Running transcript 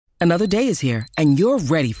Another day is here, and you're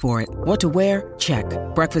ready for it. What to wear? Check.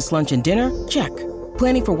 Breakfast, lunch, and dinner? Check.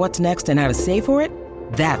 Planning for what's next and how to save for it?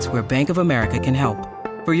 That's where Bank of America can help.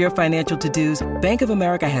 For your financial to-dos, Bank of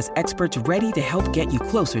America has experts ready to help get you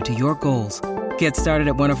closer to your goals. Get started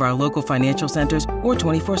at one of our local financial centers or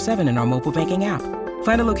 24/7 in our mobile banking app.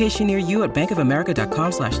 Find a location near you at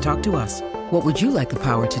bankofamerica.com/talktous. What would you like the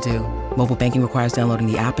power to do? Mobile banking requires downloading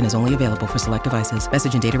the app and is only available for select devices.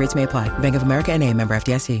 Message and data rates may apply. Bank of America N.A., member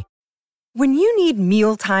FDIC. When you need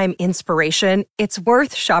mealtime inspiration, it's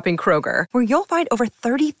worth shopping Kroger, where you'll find over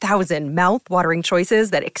 30,000 mouth-watering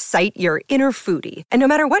choices that excite your inner foodie. And no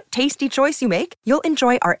matter what tasty choice you make, you'll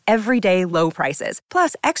enjoy our everyday low prices,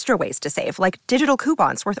 plus extra ways to save, like digital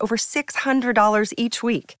coupons worth over $600 each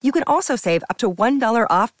week. You can also save up to $1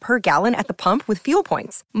 off per gallon at the pump with fuel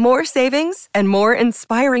points. More savings and more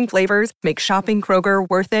inspiring flavors make shopping Kroger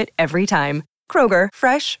worth it every time. Kroger,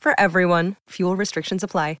 fresh for everyone. Fuel restrictions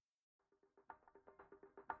apply.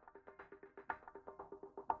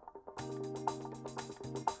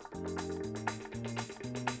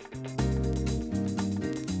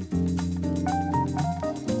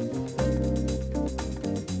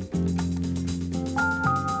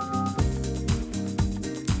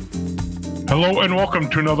 Hello and welcome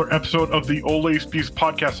to another episode of the Ole Speaks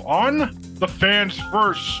podcast on the Fans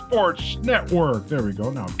First Sports Network. There we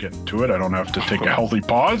go. Now I'm getting to it. I don't have to take a healthy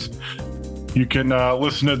pause. You can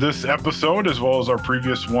listen to this episode as well as our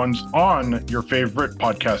previous ones on your favorite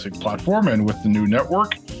podcasting platform. And with the new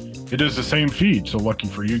network, it is the same feed. So lucky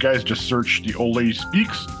for you guys, just search the Ole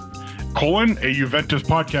Speaks, a Juventus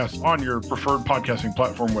podcast on your preferred podcasting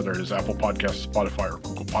platform, whether it is Apple Podcasts, Spotify, or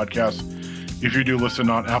Google Podcasts. If you do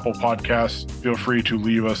listen on Apple Podcasts, feel free to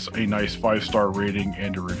leave us a nice 5-star rating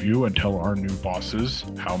and a review and tell our new bosses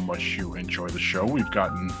how much you enjoy the show. We've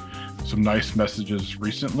gotten some nice messages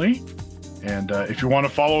recently. And if you want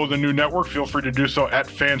to follow the new network, feel free to do so at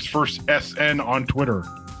FansFirstSN on Twitter,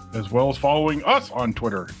 as well as following us on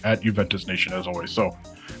Twitter at Juventus Nation, as always. So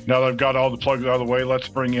now that I've got all the plugs out of the way, let's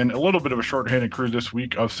bring in a little bit of a shorthanded crew this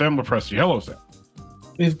week of Sam Lopresti. Hello, Sam.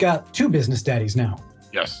 We've got 2 business daddies now.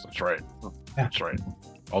 Yes, that's right. That's right.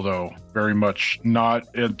 Although very much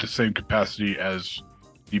not in the same capacity as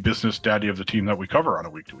the business daddy of the team that we cover on a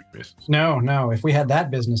week-to-week basis. No. If we had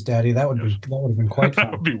that business daddy, that would have been quite fun.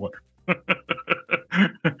 That would be wonderful.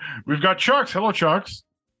 We've got Chucks. Hello, Chucks.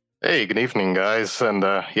 Hey, good evening, guys. And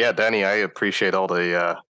yeah, Danny, I appreciate all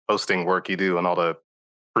the hosting work you do and all the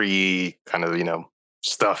pre kind of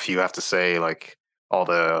stuff you have to say, like all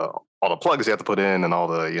the plugs you have to put in and all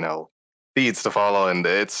the feeds to follow, and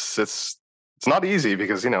it's not easy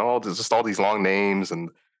because there's just all these long names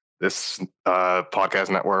and this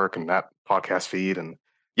podcast network and that podcast feed, and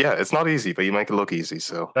yeah, it's not easy, but you make it look easy.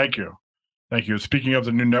 So thank you. Speaking of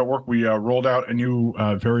the new network, we rolled out a new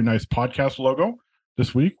very nice podcast logo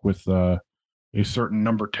this week with a certain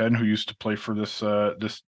number 10 who used to play for this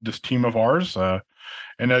team of ours.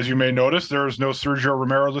 And as you may notice, there is no Sergio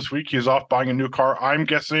Romero this week. He is off buying a new car, I'm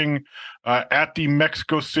guessing, at the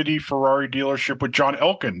Mexico City Ferrari dealership with John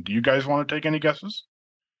Elkin. Do you guys want to take any guesses?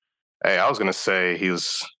 Hey, I was going to say he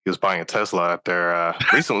was buying a Tesla at their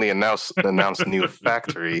recently announced new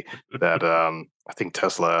factory that I think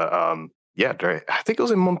Tesla, I think it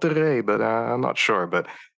was in Monterrey, but I'm not sure. But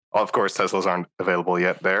of course, Teslas aren't available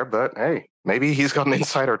yet there. But hey, maybe he's got an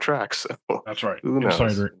insider track. So that's right. Who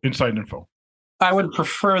knows? Inside info. I would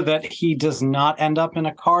prefer that he does not end up in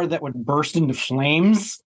a car that would burst into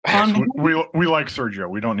flames. Yes, we like Sergio.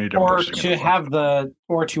 We don't need him. Or to have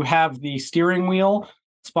the steering wheel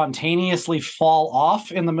spontaneously fall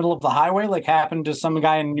off in the middle of the highway, like happened to some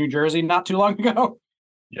guy in New Jersey not too long ago.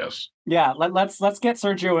 Yes. Yeah. Let's get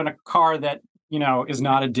Sergio in a car that is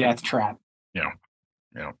not a death trap. Yeah.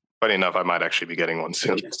 Funny enough, I might actually be getting one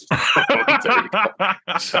soon.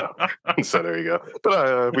 So there you go.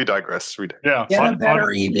 But we digress. Yeah. Get a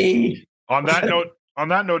better EV. On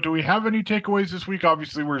that note, do we have any takeaways this week?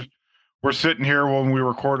 Obviously, we're sitting here when we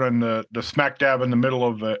record on the smack dab in the middle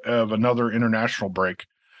of another international break,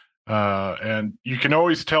 and you can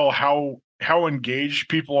always tell how engaged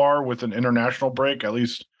people are with an international break. At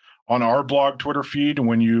least on our blog Twitter feed,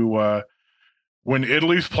 when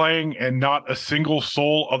Italy's playing and not a single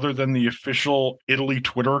soul other than the official Italy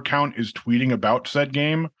Twitter account is tweeting about said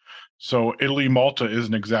game. So Italy-Malta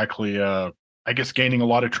isn't exactly, I guess, gaining a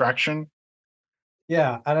lot of traction.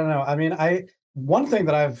 Yeah, I don't know. I mean, one thing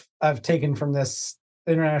that I've taken from this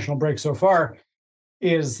international break so far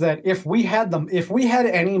is that if we had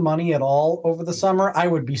any money at all over the summer, I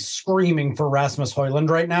would be screaming for Rasmus Højlund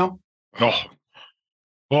right now. Oh.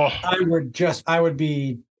 I would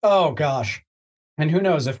be, oh gosh. And who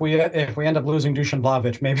knows if we end up losing Dusan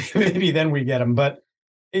Vlahovic, maybe then we get him. But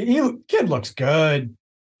kid looks good.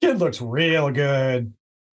 Kid looks real good.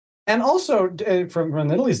 And also from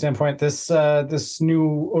an Italy standpoint, this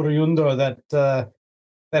new Oriundo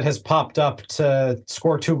that has popped up to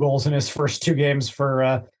score 2 goals in his first 2 games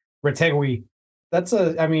for Retegui.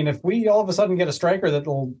 I mean, if we all of a sudden get a striker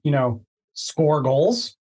that'll, score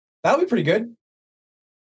goals, that'll be pretty good.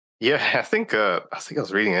 Yeah, I think I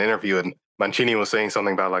was reading an interview and Mancini was saying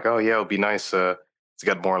something about like, oh yeah, it'd be nice to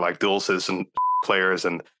get more like dual citizen players,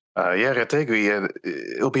 and yeah, Retegui,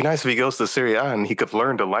 it'll be nice if he goes to Serie A and he could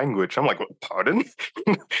learn the language. I'm like, pardon?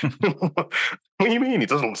 What do you mean? He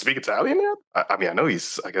doesn't speak Italian yet? I mean, I know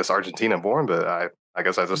he's, I guess, Argentina born, but I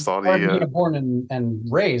guess I just thought Argentina born and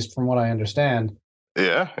raised, from what I understand.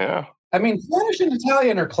 Yeah. I mean, Spanish and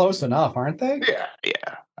Italian are close enough, aren't they?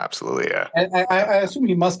 Yeah, absolutely, yeah. I assume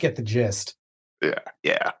he must get the gist.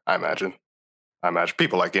 Yeah, I imagine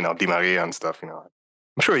people like, Di Maria and stuff,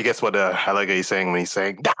 I'm sure he gets what Allegri is saying when he's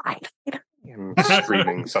saying, die, and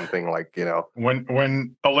screaming something like,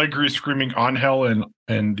 When Allegri is screaming Angel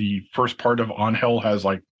and the first part of Angel has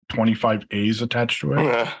like 25 A's attached to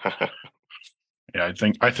it. Yeah,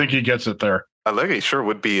 I think he gets it there. Allegri sure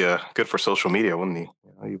would be good for social media, wouldn't he?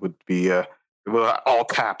 He would be all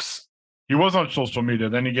caps. He was on social media,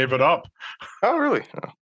 then he gave it up. Oh, really?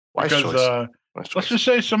 Oh, because let's just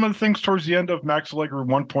say some of the things towards the end of Max Allegri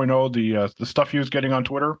 1.0, the stuff he was getting on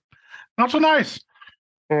Twitter, not so nice.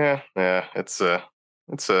 Yeah, it's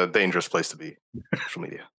a dangerous place to be, social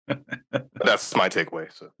media. That's my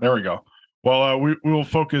takeaway. So there we go. Well, we will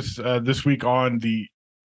focus this week on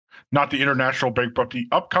not the international break, but the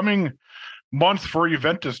upcoming month for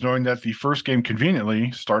Juventus, knowing that the first game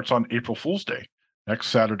conveniently starts on April Fool's Day, next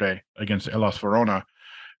Saturday against Hellas Verona.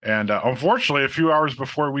 And unfortunately, a few hours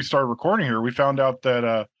before we started recording here, we found out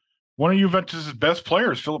that one of Juventus' best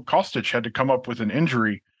players, Filip Kostic, had to come up with an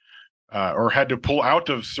injury or had to pull out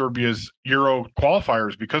of Serbia's Euro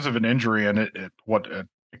qualifiers because of an injury. And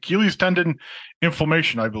Achilles tendon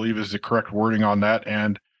inflammation, I believe, is the correct wording on that.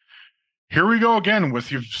 And here we go again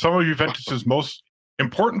with some of Juventus' most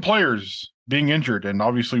important players being injured. And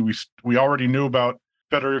obviously, we already knew about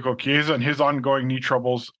Federico Chiesa and his ongoing knee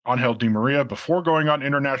troubles. Angel Di Maria, before going on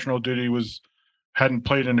international duty, hadn't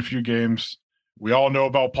played in a few games. We all know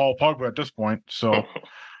about Paul Pogba at this point. So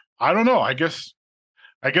I don't know. I guess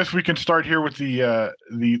we can start here with the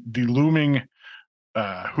looming.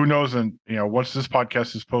 Who knows? And once this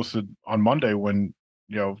podcast is posted on Monday, when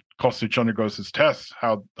Kostic undergoes his tests,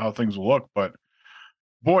 how things will look. But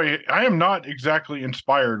boy, I am not exactly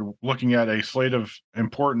inspired looking at a slate of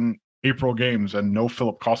important April games and no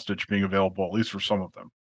Filip Kostic being available, at least for some of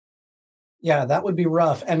them. Yeah, that would be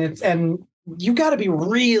rough. And you got to be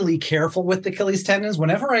really careful with the Achilles tendons.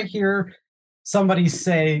 Whenever I hear somebody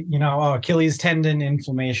say, Achilles tendon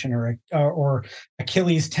inflammation or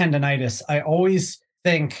Achilles tendonitis, I always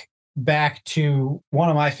think back to one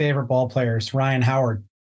of my favorite ball players, Ryan Howard,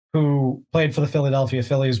 who played for the Philadelphia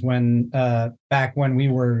Phillies back when we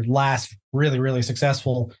were last really, really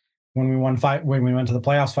successful, when we went to the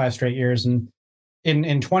playoffs 5 straight years. And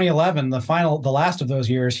in 2011, the last of those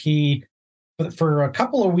years, he, for a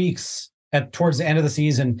couple of weeks towards the end of the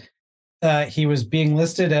season, he was being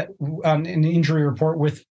listed on an injury report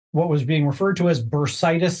with what was being referred to as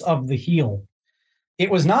bursitis of the heel. It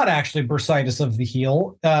was not actually bursitis of the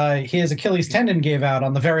heel. His Achilles tendon gave out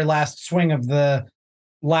on the very last swing of the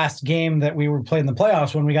last game that we were playing in the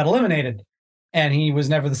playoffs when we got eliminated, and he was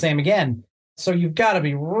never the same again. So you've got to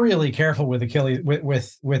be really careful with Achilles,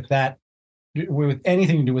 with that, with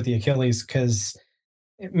anything to do with the Achilles, because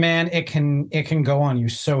man, it can go on you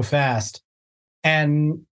so fast.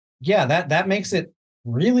 And yeah, that makes it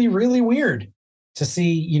really, really weird to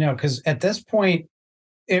see, because at this point,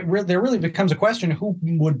 there really becomes a question who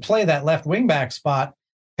would play that left wing back spot.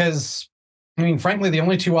 Because I mean, frankly, the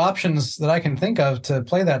only 2 options that I can think of to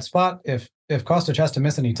play that spot, if Kostic has to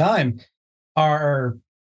miss any time, are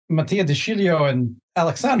Mattia De Sciglio and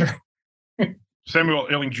Alexander. Samuel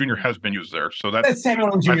Ailing Jr. has been used there, so that's Samuel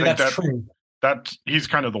Ailing Jr. That's true. He's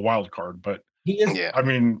kind of the wild card, but he is. Yeah. I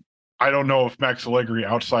mean, I don't know if Max Allegri,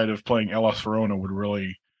 outside of playing Hellas Verona, would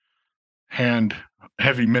really hand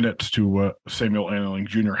heavy minutes to Samuel Ailing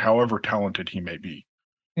Jr., however talented he may be.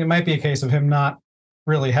 It might be a case of him not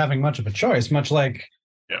really having much of a choice, much like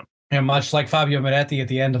Fabio Miretti at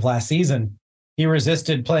the end of last season. He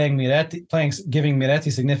resisted giving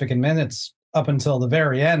Miretti significant minutes up until the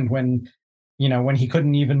very end, when he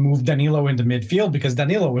couldn't even move Danilo into midfield because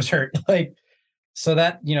Danilo was hurt. So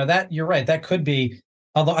that you're right. That could be.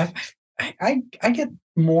 Although I get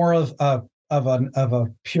more of a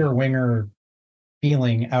pure winger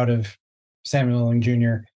feeling out of Samuel Ealing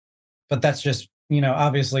Jr. But that's just,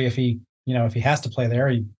 obviously if he has to play there,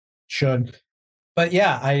 he should. But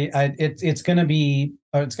yeah, it's going to be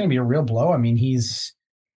a real blow. I mean, he's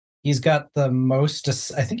got the most.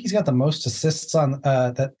 I think he's got the most assists on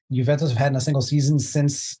that Juventus have had in a single season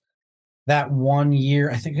since that 1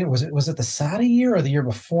 year. I think was it the Sada year or the year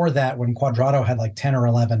before that when Quadrado had like 10 or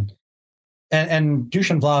 11. And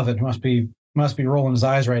Dusan Vlahovic must be rolling his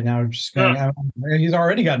eyes right now, just going, he's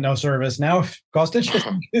already got no service now. If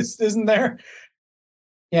Kostic isn't there.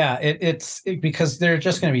 Yeah, it's because there are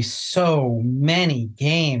just going to be so many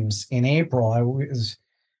games in April. I was,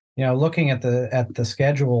 looking at the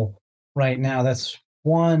schedule right now. That's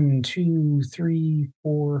 1, 2, 3,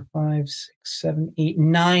 4, 5, 6, 7, 8,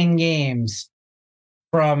 9 games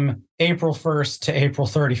from April 1st to April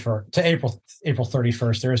 31st to April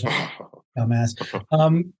 31st. There is no dumbass.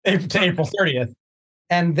 To April 30th,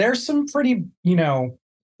 and there's some pretty,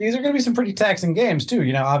 these are going to be some pretty taxing games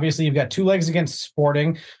too. Obviously you've got 2 legs against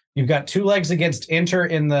Sporting. You've got 2 legs against Inter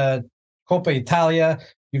in the Coppa Italia.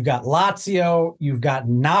 You've got Lazio. You've got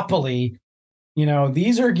Napoli.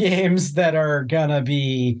 These are games that are going to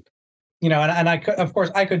be, and I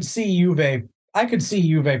could see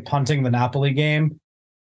Juve punting the Napoli game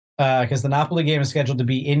because the Napoli game is scheduled to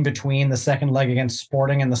be in between the second leg against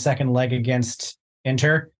Sporting and the second leg against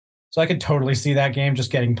Inter. So I could totally see that game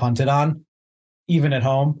just getting punted on, even at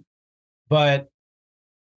home. But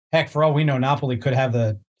heck, for all we know, Napoli could have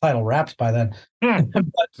the title wrapped by then.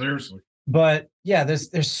 Seriously. But yeah,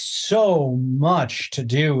 there's so much to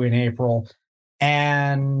do in April,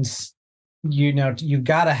 and you've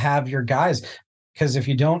got to have your guys, because if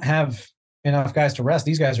you don't have enough guys to rest,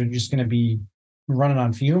 these guys are just going to be running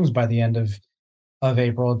on fumes by the end of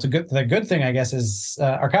April. The good thing, I guess, is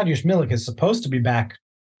Arkadiusz Milik is supposed to be back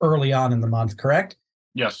early on in the month, correct?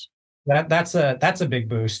 Yes. That's a big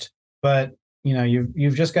boost. But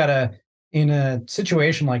you've just got to, in a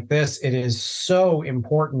situation like this, it is so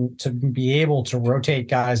important to be able to rotate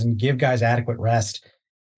guys and give guys adequate rest.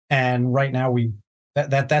 And right now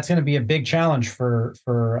that's going to be a big challenge for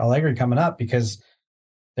Allegri coming up, because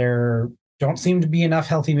there don't seem to be enough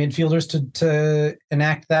healthy midfielders to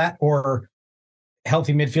enact that, or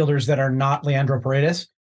healthy midfielders that are not Leandro Paredes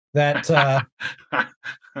that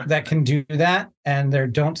that can do that. And there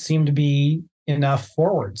don't seem to be enough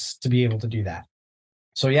forwards to be able to do that.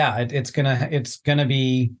 So yeah, it's gonna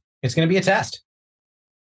be a test.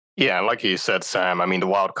 Yeah, like you said, Sam, I mean, the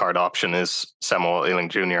wild card option is Samuel Ealing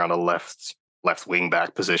Jr. on the left wing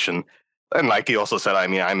back position. And like he also said, I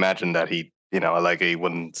mean, I imagine that Allegri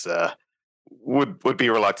wouldn't would be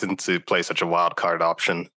reluctant to play such a wild card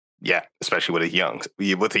option. Yeah, especially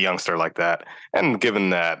with a youngster like that. And given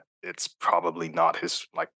that it's probably not his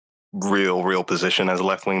real position as a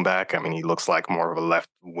left wing back. I mean, he looks like more of a left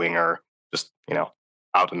winger, just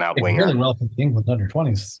out and out winger. Really well for the England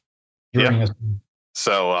under-20s. Yeah.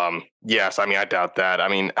 So yes, I mean, I doubt that. I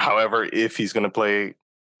mean, however, if he's going to play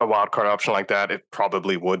a wild card option like that, it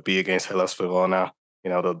probably would be against Hellas Verona.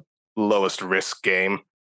 The lowest risk game.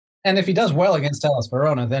 And if he does well against Hellas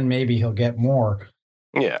Verona, then maybe he'll get more.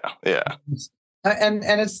 Yeah. And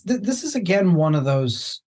this is again one of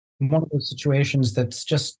those situations that's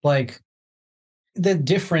just like the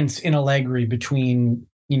difference in Allegri between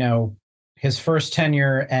his first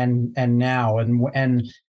tenure and now, and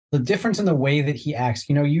the difference in the way that he acts.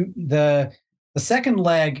 The second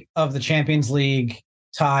leg of the Champions League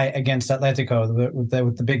tie against Atletico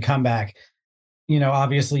with the big comeback.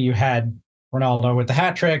 Obviously you had Ronaldo with the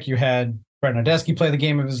hat trick. You had Bernardeschi play the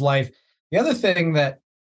game of his life. The other thing that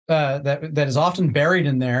is often buried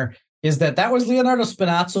in there is that was Leonardo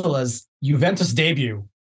Spinazzola's Juventus debut,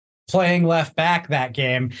 playing left back that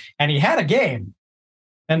game, and he had a game.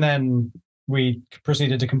 And then we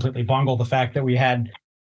proceeded to completely bungle the fact that we had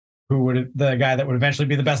the guy that would eventually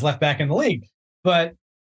be the best left back in the league. But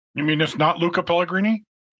you mean it's not Luca Pellegrini?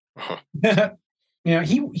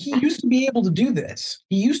 He used to be able to do this.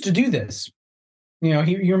 He used to do this. You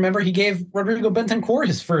remember he gave Rodrigo Bentancur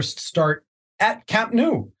his first start at Camp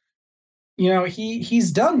Nou.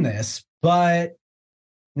 He's done this, but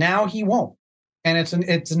now he won't. And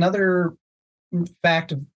it's another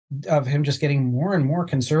fact of him just getting more and more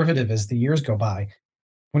conservative as the years go by.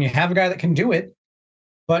 When you have a guy that can do it,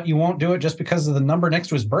 but you won't do it just because of the number next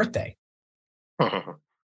to his birthday.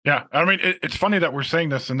 Yeah, I mean, it's funny that we're saying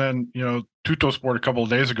this, and then Tuttosport a couple of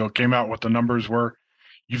days ago came out with the numbers where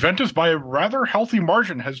Juventus, by a rather healthy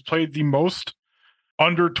margin, has played the most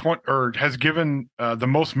under 20, or has given the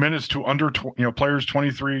most minutes to players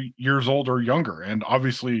 23 years old or younger, and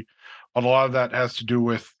obviously a lot of that has to do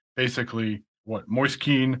with basically what Moise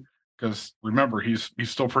Kean, because remember, he's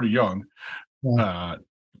still pretty young. Yeah.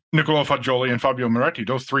 Niccolò Fagioli and Fabio Moretti,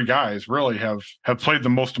 those three guys really have played the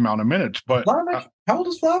most amount of minutes. But how old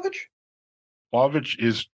is Vlahovic? Vlahovic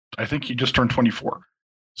is, I think he just turned 24.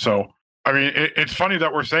 So, I mean, it's funny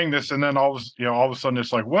that we're saying this, and then all of a sudden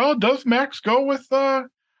it's like, well, does Max go with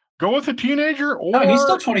a teenager? Or... No, he's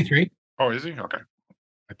still 23. Oh, is he? Okay,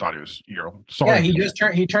 I thought he was Sorry.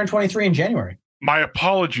 Yeah, he turned 23 in January. My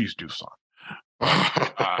apologies, Dusan.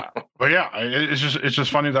 But yeah, it's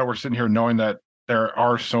just funny that we're sitting here knowing that there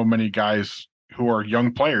are so many guys who are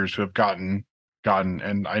young players who have gotten,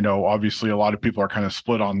 and I know obviously a lot of people are kind of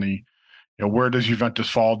split on the, where does Juventus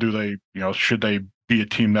fall? Do they, should they be a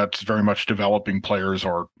team that's very much developing players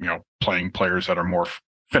or, playing players that are more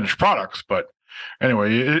finished products? But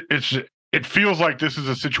anyway, it feels like this is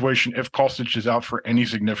a situation, if Kostic is out for any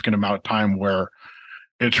significant amount of time, where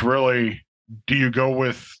it's really, do you go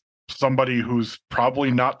with somebody who's probably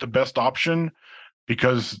not the best option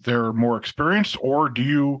because they're more experienced, or do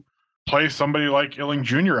you play somebody like Illing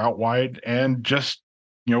Jr. out wide and just,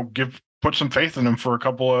 put some faith in him for a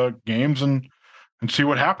couple of games and see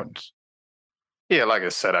what happens? Yeah, like I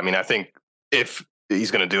said, I mean, I think if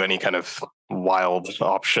he's going to do any kind of wild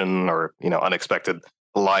option or, unexpected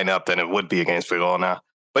lineup, then it would be against Verona.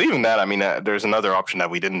 But even that, I mean, there's another option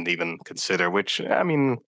that we didn't even consider, which, I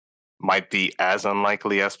mean, might be as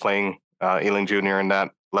unlikely as playing Illing Jr. in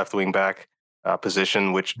that left wing back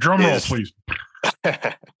position, which drum roll, please.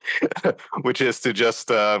 Which is to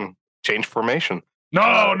just change formation.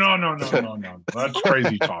 No. That's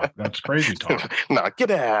crazy talk. No, get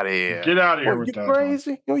out of here. Get out of here with that.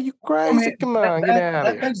 Crazy? You crazy? Come on, get out of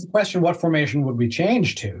here. That begs the question: what formation would we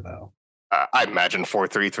change to, though? I imagine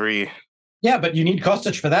 4-3-3. Yeah, but you need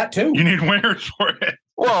Kostic for that too. You need wingers for it.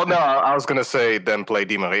 Well, no, I was going to say then play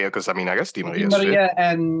Di Maria, because I mean, I guess Di Maria is fit.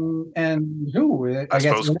 and who? I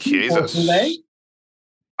suppose Chiesa.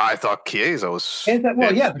 I thought Chiesa was.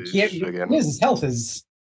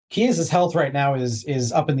 Chiesa's health right now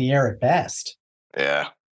is up in the air at best. Yeah,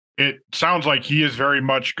 it sounds like he is very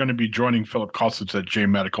much going to be joining Philip Kostic at J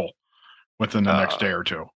Medical within the next day or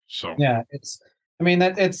two. So yeah, it's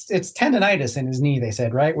tendonitis in his knee, they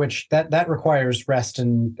said, right? Which that requires rest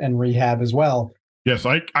and rehab as well. Yes,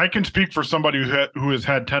 I can speak for somebody who has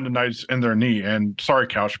had tendonitis in their knee, and sorry,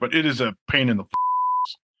 Couch, but it is a pain in the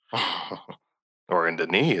or in the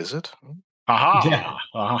knee, is it? Aha. Yeah.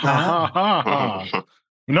 Aha.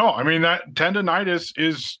 No, I mean, that tendonitis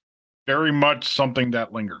is very much something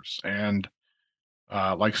that lingers. And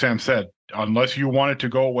like Sam said, unless you want it to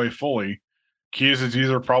go away fully, Chiesa is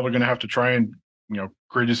either probably going to have to try and,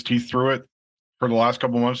 grit his teeth through it for the last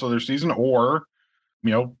couple of months of their season, or,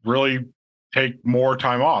 really take more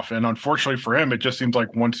time off. And unfortunately for him, it just seems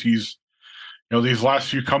like once he's, these last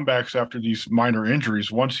few comebacks after these minor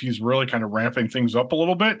injuries, once he's really kind of ramping things up a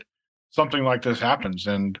little bit, something like this happens.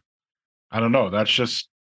 And I don't know, that's just,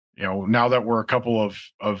 now that we're a couple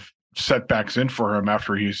of setbacks in for him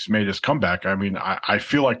after he's made his comeback, I mean, I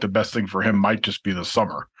feel like the best thing for him might just be the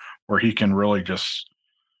summer, where he can really just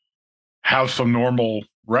have some normal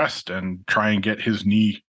rest and try and get his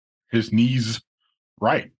knees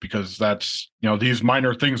right, because that's, these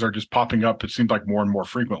minor things are just popping up. It seems like more and more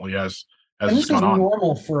frequently as this is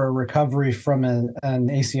normal for a recovery from an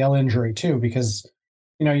ACL injury too, because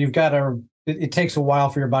you've got it takes a while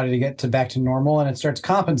for your body to get back to normal, and it starts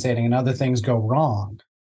compensating and other things go wrong.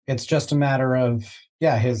 It's just a matter of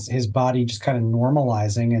his body just kind of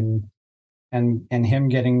normalizing and him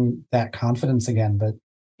getting that confidence again. But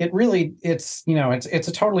it's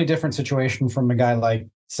a totally different situation from a guy like,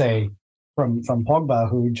 say, from Pogba,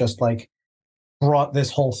 who just like brought this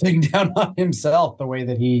whole thing down on himself the way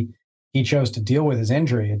that he chose to deal with his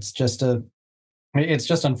injury. It's just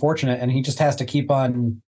unfortunate, and he just has to keep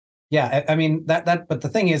on. Yeah, I mean that. But the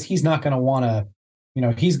thing is, he's not going to want to.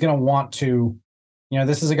 He's going to want to.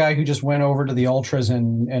 This is a guy who just went over to the Ultras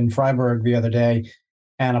in Freiburg the other day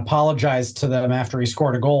and apologized to them after he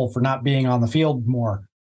scored a goal for not being on the field more.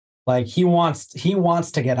 Like he wants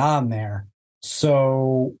to get on there.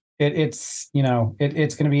 So it's going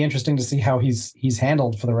to be interesting to see how he's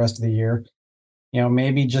handled for the rest of the year.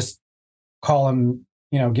 Maybe just call him,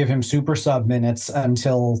 give him super sub minutes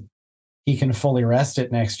until he can fully rest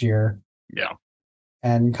it next year. Yeah.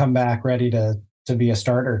 And come back ready to be a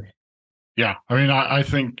starter. Yeah. I mean, I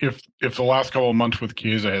think if the last couple of months with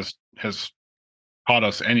Chiesa has taught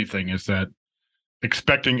us anything, is that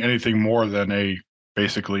expecting anything more than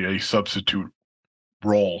basically a substitute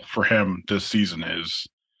role for him this season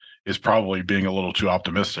is probably being a little too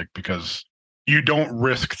optimistic, because you don't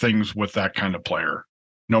risk things with that kind of player.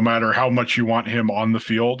 No matter how much you want him on the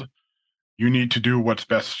field, you need to do what's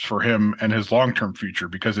best for him and his long-term future,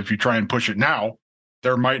 because if you try and push it now,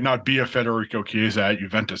 there might not be a Federico Chiesa at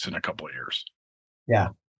Juventus in a couple of years. Yeah.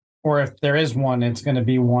 Or if there is one, it's going to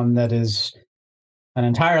be one that is an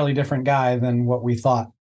entirely different guy than what we thought.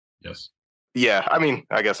 Yes. Yeah, I mean,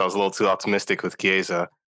 I guess I was a little too optimistic with Chiesa.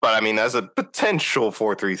 But, I mean, as a potential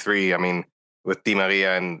 4-3-3, I mean, with Di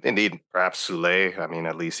Maria and indeed perhaps Soulé, I mean,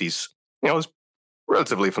 at least he's, he's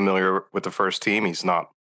relatively familiar with the first team. He's not,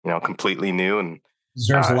 completely new. And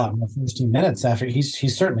deserves a lot more first team minutes after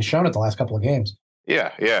he's certainly shown it the last couple of games.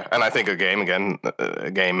 Yeah. And I think a game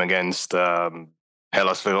against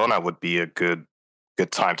Hellas Verona would be a good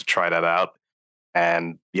time to try that out.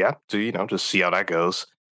 And to, just see how that goes.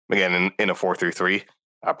 Again, in a 4-3-3,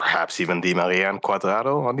 perhaps even Di Maria and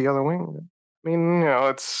Cuadrado on the other wing. I mean,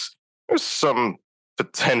 there's some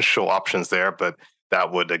potential options there, but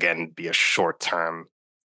that would, again, be a short-term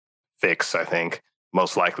fix, I think.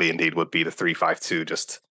 Most likely, indeed, would be the 3-5-2,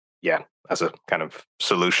 just, as a kind of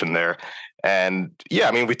solution there. And,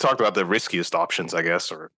 I mean, we talked about the riskiest options, I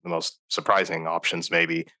guess, or the most surprising options,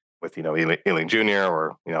 maybe, with, Ealing Jr.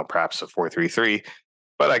 or, perhaps a 4-3-3.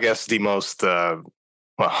 But I guess the most,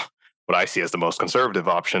 what I see as the most conservative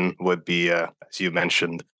option would be, as you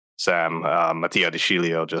mentioned, Sam, Mattia Di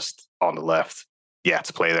Cilio just on the left.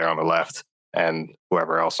 To play there on the left, and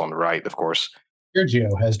whoever else on the right, of course. Sergio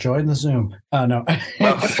has joined the Zoom. No.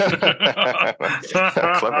 Clever.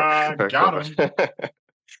 Got him.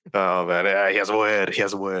 Oh, man. He has a word. He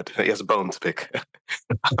has a bone to pick.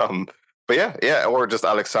 But or just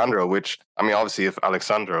Alexandro, which, I mean, obviously, if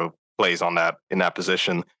Alexandro plays in that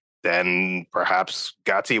position, then perhaps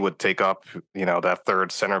Gatti would take up, that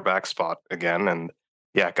third center back spot again. And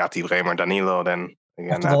Gatti, Bremer, Danilo, then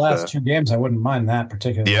again. After the last two games, I wouldn't mind that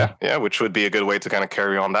particularly. Yeah, which would be a good way to kind of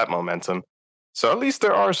carry on that momentum. So at least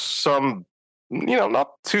there are some,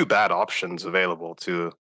 not too bad options available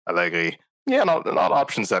to Allegri. Yeah, not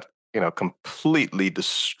options that, completely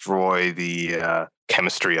destroy the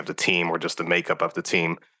chemistry of the team or just the makeup of the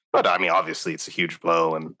team. But I mean, obviously it's a huge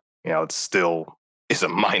blow, and, it still is a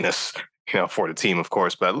minus, for the team, of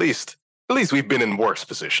course. But at least we've been in worse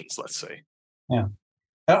positions, let's say. Yeah.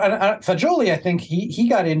 Fagioli, I think he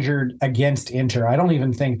got injured against Inter. I don't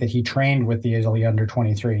even think that he trained with the Italy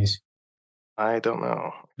under-23s. I don't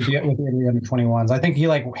know. With the Italy under-21s. I think he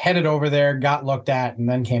headed over there, got looked at, and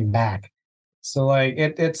then came back. So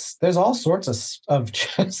there's all sorts of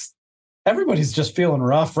just everybody's just feeling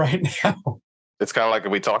rough right now. It's kind of like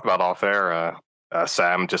we talked about off air,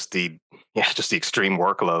 Sam. Just the extreme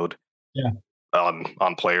workload.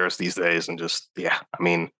 On players these days, and just I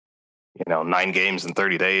mean. 9 games in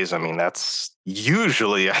 30 days. I mean, that's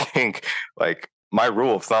usually, I think, my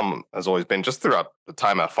rule of thumb has always been, just throughout the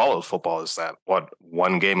time I followed football, is that,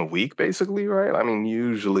 1 game a week, basically, right? I mean,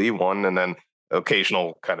 usually one, and then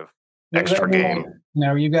occasional kind of extra game.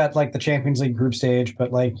 You got the Champions League group stage,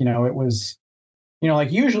 but it was,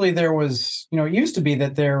 usually there was, it used to be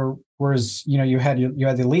that there was, you had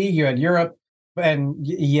the league, you had Europe, and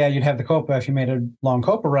you'd have the Copa if you made a long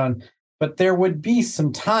Copa run. But there would be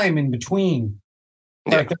some time in between.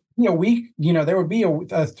 There would be a week, there would be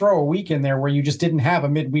a throw a week in there where you just didn't have a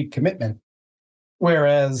midweek commitment.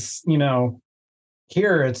 Whereas,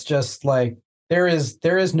 here it's just there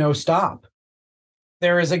is no stop.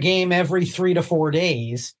 There is a game every 3 to 4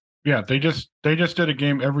 days. Yeah, they just did a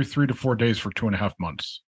game every 3 to 4 days for 2.5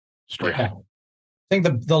 months straight. I think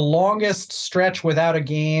the longest stretch without a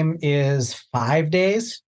game is 5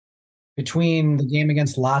 days. Between the game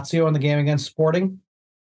against Lazio and the game against Sporting.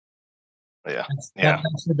 That's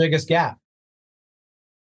the biggest gap.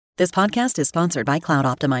 This podcast is sponsored by Cloud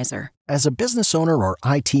Optimizer. As a business owner or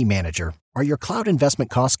IT manager, are your cloud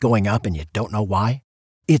investment costs going up and you don't know why?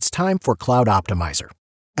 It's time for Cloud Optimizer.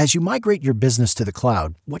 As you migrate your business to the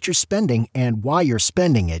cloud, what you're spending and why you're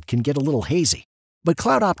spending it can get a little hazy. But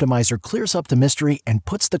Cloud Optimizer clears up the mystery and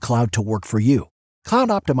puts the cloud to work for you. Cloud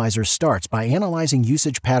Optimizer starts by analyzing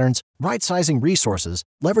usage patterns, right-sizing resources,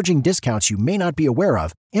 leveraging discounts you may not be aware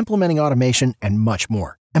of, implementing automation, and much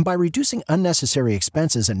more. And by reducing unnecessary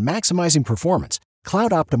expenses and maximizing performance,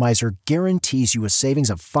 Cloud Optimizer guarantees you a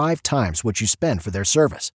savings of 5 times what you spend for their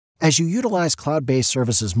service. As you utilize cloud-based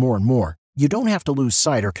services more and more, you don't have to lose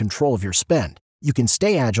sight or control of your spend. You can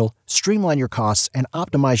stay agile, streamline your costs, and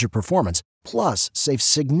optimize your performance, plus save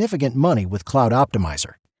significant money with Cloud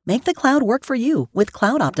Optimizer. Make the cloud work for you with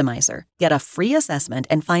Cloud Optimizer. Get a free assessment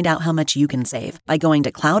and find out how much you can save by going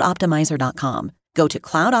to cloudoptimizer.com. Go to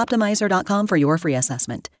cloudoptimizer.com for your free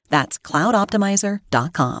assessment. That's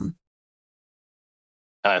cloudoptimizer.com.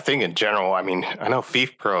 And I think in general, I mean, I know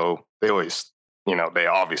FIFPro, they always,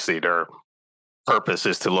 they're purpose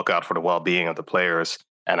is to look out for the well-being of the players.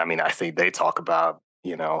 And I mean, I think they talk about,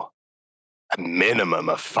 a minimum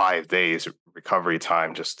of 5 days recovery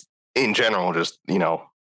time, just in general, just,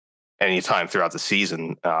 any time throughout the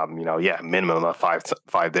season, minimum of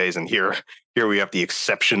 5 days. And here we have the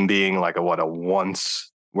exception being like a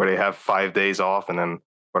once where they have 5 days off and then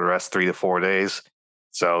for the rest 3 to 4 days.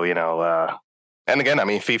 So, and again, I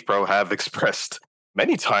mean, FIFPro have expressed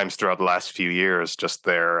many times throughout the last few years just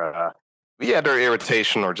their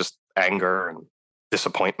irritation or just anger and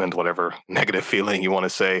disappointment, whatever negative feeling you want to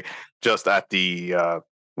say, just at the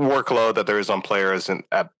workload that there is on players and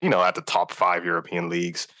at the top 5 European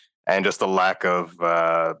leagues, and just the lack of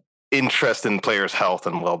interest in players' health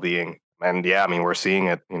and well-being. And yeah, I mean, we're seeing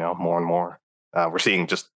it, more and more. We're seeing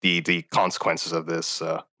just the consequences of this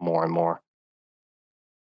more and more.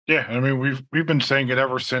 Yeah, I mean, we've been saying it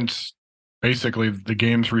ever since basically the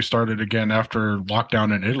games restarted again after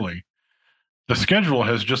lockdown in Italy. The schedule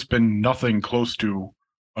has just been nothing close to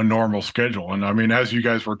a normal schedule. And I mean, as you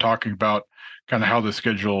guys were talking about kind of how the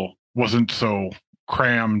schedule wasn't so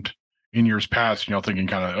crammed in years past, thinking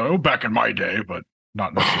kind of, back in my day, but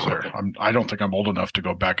not necessarily. I don't think I'm old enough to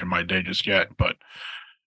go back in my day just yet, but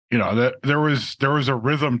that there was a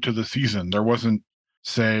rhythm to the season. There wasn't,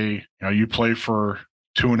 say, you play for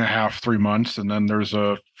 2.5, 3 months, and then there's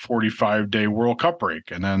a 45-day World Cup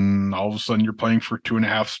break, and then all of a sudden you're playing for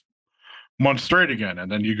 2.5 months straight again,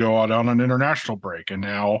 and then you go out on an international break, and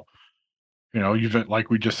now, like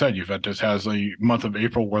we just said, Juventus has a month of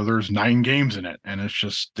April where there's 9 games in it, and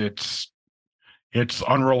it's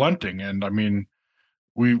unrelenting. And I mean,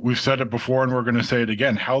 we've said it before, and we're going to say it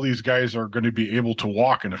again. How these guys are going to be able to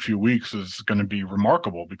walk in a few weeks is going to be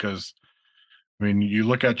remarkable, because I mean, you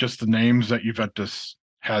look at just the names that Juventus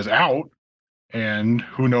has out, and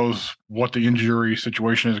who knows what the injury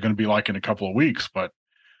situation is going to be like in a couple of weeks, but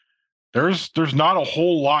there's not a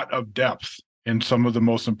whole lot of depth in some of the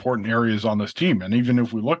most important areas on this team. And even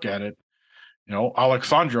if we look at it,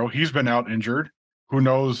 Alexandro, he's been out injured. Who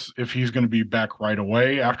knows if he's going to be back right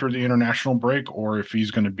away after the international break, or if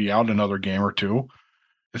he's going to be out another game or two.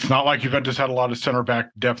 It's not like Juventus had a lot of center back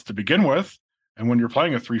depth to begin with. And when you're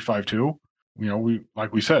playing a 3-5-2,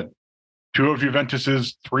 like we said, 2 of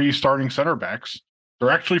Juventus's 3 starting center backs,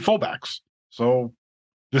 they're actually fullbacks. So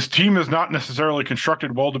this team is not necessarily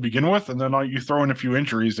constructed well to begin with, and then you throw in a few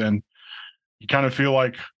injuries, and you kind of feel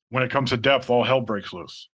like when it comes to depth, all hell breaks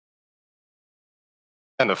loose.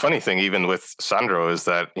 And the funny thing, even with Sandro, is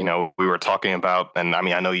that, we were talking about, and I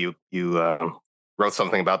mean, I know you wrote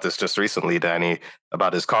something about this just recently, Danny,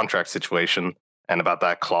 about his contract situation and about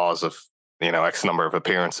that clause of, X number of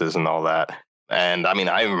appearances and all that. And I mean,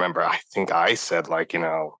 I remember, I think I said, like,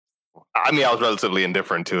 I was relatively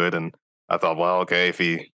indifferent to it, and I thought, well, okay, if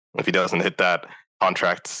he doesn't hit that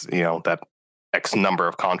contract, that X number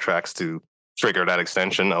of contracts to trigger that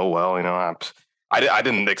extension, oh well, I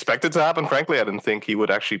didn't expect it to happen. Frankly, I didn't think he would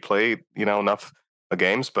actually play, enough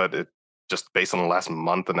games. But it just based on the last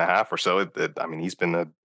month and a half or so, I mean, he's been a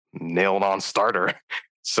nailed on starter.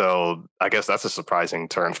 So I guess that's a surprising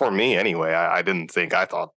turn for me, anyway. I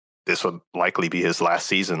thought this would likely be his last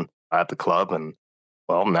season at the club, and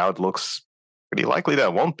well, now it looks pretty likely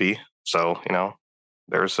that won't be. So,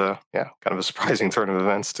 there's kind of a surprising turn of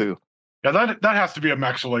events too. Yeah, that has to be a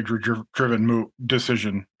Max Allegri driven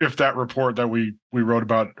decision. If that report that we wrote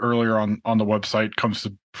about earlier on the website comes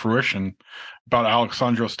to fruition about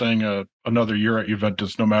Alexandro staying another year at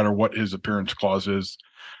Juventus, no matter what his appearance clause is.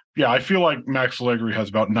 Yeah, I feel like Max Allegri has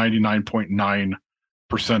about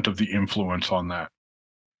 99.9% of the influence on that.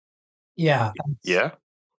 Yeah. Yeah.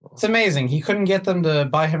 It's amazing. He couldn't get them to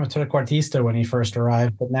buy him a trequartista when he first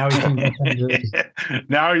arrived, but now he can get them to...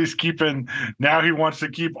 Now he wants to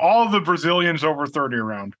keep all the Brazilians over 30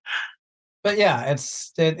 around. But yeah,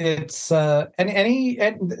 it's there's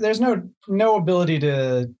no ability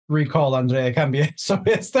to recall Andrea Cambier. So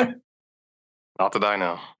is there? Not that I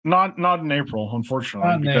know. Not in April, unfortunately.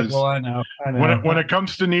 Not in April, I know. When it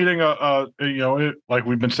comes to needing like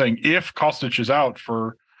we've been saying, if Kostic is out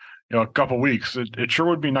for a couple weeks, it sure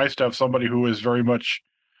would be nice to have somebody who is very much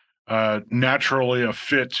naturally a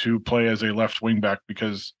fit to play as a left wing back,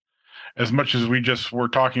 because as much as we just were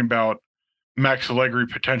talking about Max Allegri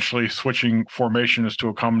potentially switching formations to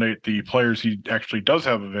accommodate the players he actually does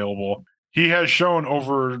have available, he has shown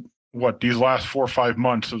over these last 4 or 5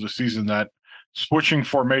 months of the season that switching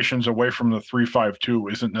formations away from the 3-5-2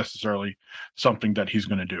 isn't necessarily something that he's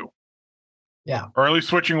going to do. Yeah. Or at least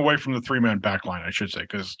switching away from the 3-man back line, I should say,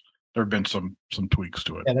 because there have been some tweaks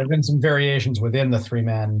to it. Yeah, there have been some variations within the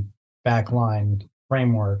 3-man back line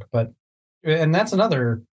framework. And that's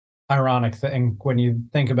another ironic thing when you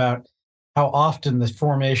think about how often the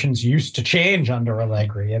formations used to change under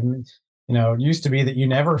Allegri. And, it used to be that you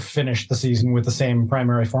never finished the season with the same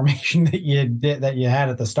primary formation that you had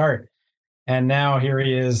at the start. And now here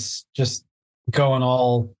he is just going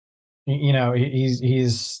all,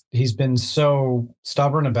 he's been so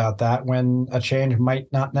stubborn about that when a change might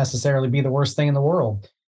not necessarily be the worst thing in the world.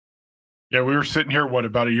 Yeah, we were sitting here,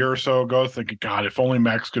 about a year or so ago, thinking, God, if only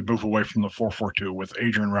Max could move away from the 4-4-2 with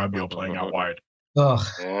Adrian Rabiot playing out wide. Ugh.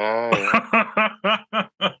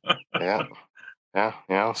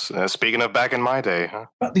 Yeah. Speaking of back in my day, huh?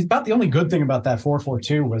 About the only good thing about that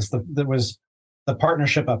 4-4-2 was the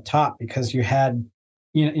partnership up top, because you had,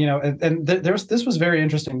 this was very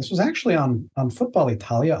interesting. This was actually on Football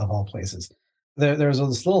Italia, of all places. There's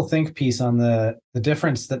this little think piece on the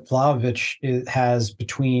difference that Vlahovic has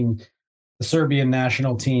between the Serbian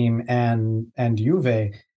national team and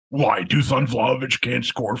Juve. Why Dusan Vlahovic can't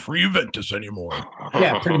score for Juventus anymore?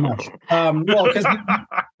 Yeah, pretty much.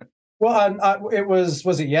 It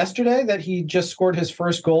was it yesterday that he just scored his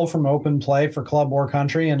first goal from open play for club or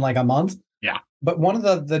country in like a month? Yeah. But one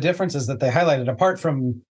of the differences that they highlighted, apart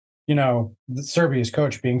from, the Serbia's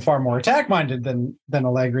coach being far more attack-minded than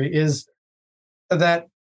Allegri, is that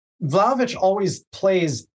Vlahovic always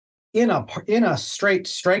plays in a straight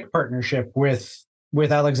strike partnership with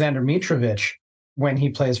Alexander Mitrovic when he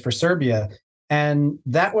plays for Serbia. And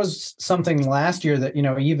that was something last year that,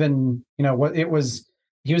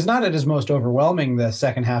 he was not at his most overwhelming the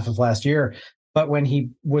second half of last year, but when he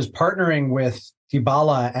was partnering with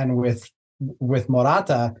Dybala and with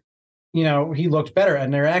Morata, he looked better.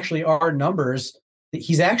 And there actually are numbers.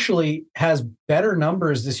 He's actually has better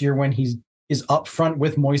numbers this year when he is up front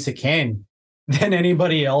with Moise Kean than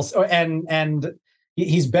anybody else. And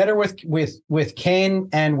he's better with Kane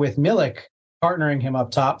and with Milik partnering him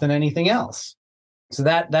up top than anything else. So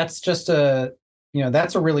that's just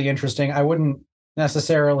that's a really interesting. I wouldn't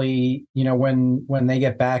necessarily, when they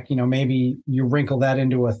get back, maybe you wrinkle that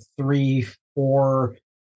into a 3-4-1-2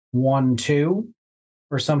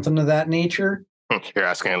 or something of that nature. You're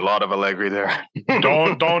asking a lot of Allegri there.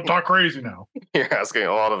 Don't talk crazy now. You're asking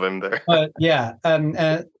a lot of him there. But yeah,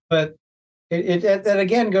 but it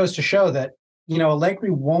again goes to show that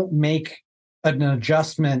Allegri won't make an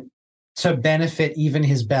adjustment to benefit even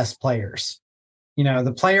his best players.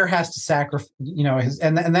 The player has to sacrifice.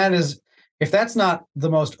 And that is, if that's not the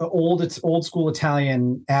most old school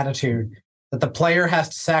Italian attitude, that the player has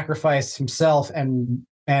to sacrifice himself and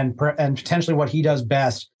potentially what he does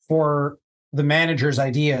best for the manager's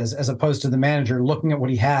ideas, as opposed to the manager looking at what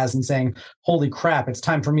he has and saying, "Holy crap, it's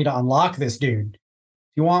time for me to unlock this dude."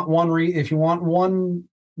 If you want one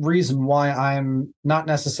reason why I'm not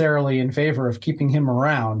necessarily in favor of keeping him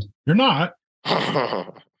around, you're not.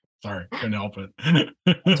 Sorry, couldn't help it.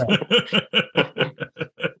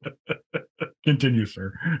 Continue,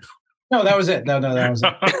 sir. No, that was it. No, that was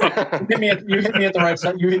it. You hit me at the right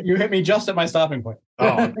side. You hit me just at my stopping point.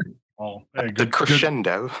 Hey, the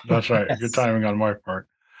crescendo. That's right. Yes. Good timing on my part.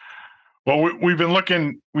 Well, we've been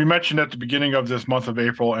looking. We mentioned at the beginning of this month of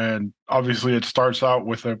April, and obviously it starts out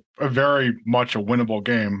with a very much a winnable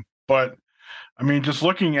game. But I mean, just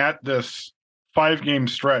looking at this 5-game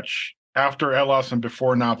stretch after Hellas and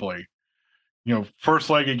before Napoli, first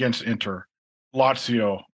leg against Inter,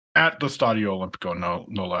 Lazio at the Stadio Olimpico,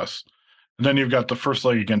 no less. And then you've got the first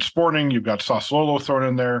leg against Sporting. You've got Sassuolo thrown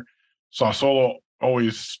in there. Sassuolo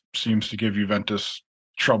always seems to give Juventus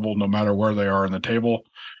trouble no matter where they are in the table.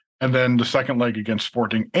 And then the second leg against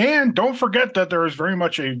Sporting. And don't forget that there is very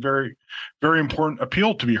much a very, very important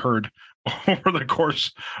appeal to be heard over the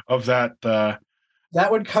course of that. That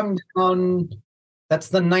would come down. That's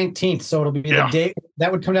the 19th, so it'll be the day.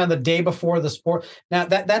 That would come down the day before the sport. Now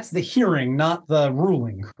that's the hearing, not the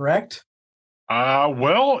ruling, correct?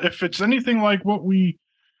 Well, if it's anything like what we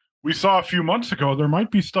saw a few months ago, there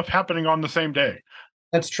might be stuff happening on the same day.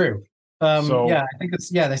 That's true. I think it's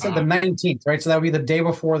they said the 19th, right? So that would be the day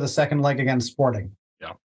before the second leg against Sporting.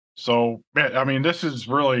 Yeah. So, I mean, this is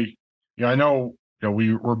really, I know,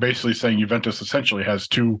 we were basically saying Juventus essentially has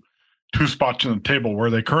two spots on the table,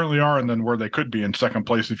 where they currently are and then where they could be in second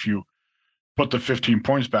place if you put the 15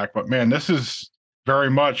 points back. But man, this is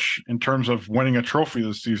very much, in terms of winning a trophy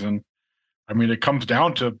this season, I mean, it comes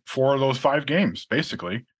down to 4 of those 5 games,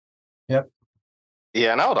 basically. Yep.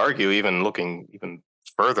 Yeah, and I would argue even looking even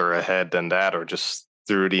further ahead than that, or just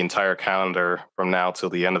through the entire calendar from now till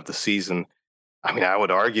the end of the season, I mean, I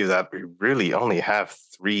would argue that we really only have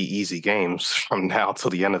 3 easy games from now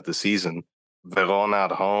till the end of the season. Verona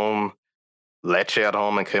at home, Lecce at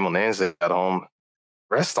home, and Cremonese at home.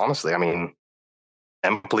 Rest, honestly, I mean,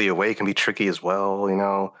 Empoli away can be tricky as well,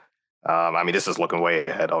 I mean, this is looking way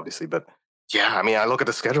ahead, obviously, but Yeah, I mean, I look at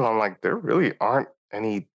the schedule, I'm like, there really aren't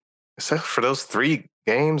any, except for those 3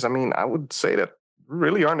 games. I mean, I would say that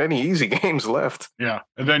really aren't any easy games left. Yeah.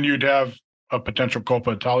 And then you'd have a potential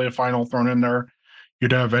Coppa Italia final thrown in there.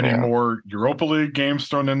 You'd have any more Europa League games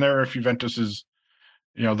thrown in there if Juventus is,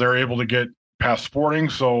 they're able to get past Sporting.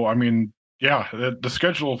 So, I mean, yeah, the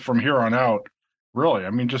schedule from here on out, really, I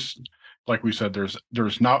mean, just like we said,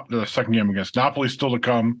 there's not the second game against Napoli still to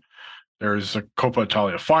come. There's a Coppa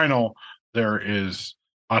Italia final. There is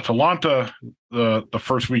Atalanta the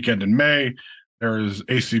first weekend in May. There is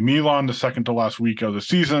AC Milan the second to last week of the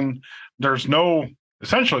season. There's no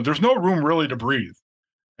room really to breathe.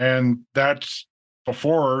 And that's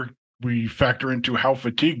before we factor into how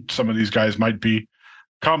fatigued some of these guys might be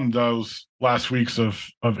come those last weeks of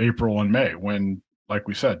April and May, when, like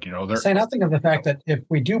we said, they're say nothing of the fact that if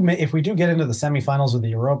we do get into the semifinals of the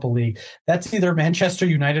Europa League, that's either Manchester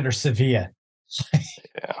United or Sevilla.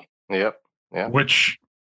 Yeah. Which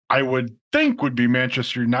I would think would be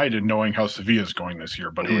Manchester United, knowing how Sevilla is going this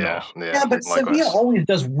year, but who knows? Yeah, but Sevilla always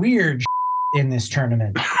does weird in this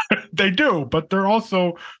tournament. They do, but they're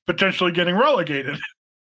also potentially getting relegated.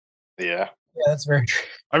 Yeah. Yeah, that's very true.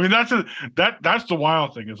 I mean, that's the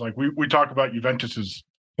wild thing. Is like we talk about Juventus's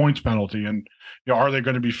points penalty, and are they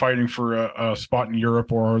going to be fighting for a spot in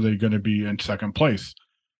Europe, or are they going to be in second place?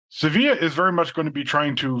 Sevilla is very much going to be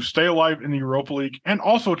trying to stay alive in the Europa League and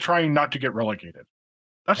also trying not to get relegated.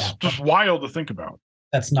 That's just wild to think about.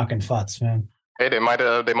 That's knuck and futz, man. Hey, they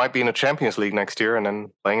might be in the Champions League next year and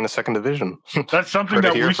then playing in the second division. That's something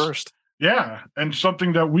that we first. Yeah, and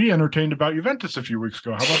something that we entertained about Juventus a few weeks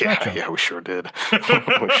ago. How about that, Joe? Yeah, we sure did.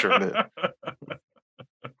 We sure did.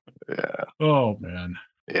 Yeah. Oh man.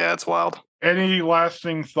 Yeah, it's wild. Any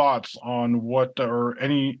lasting thoughts on what, or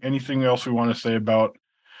anything else we want to say about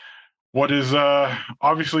what is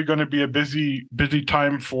obviously going to be a busy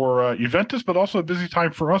time for Juventus, but also a busy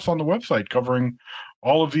time for us on the website, covering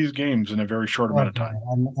all of these games in a very short amount of time.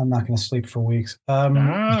 I'm not going to sleep for weeks.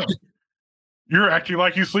 You're acting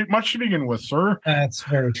like you sleep much to begin with, sir. That's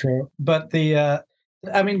very true. But the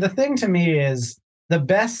thing to me is the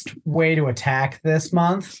best way to attack this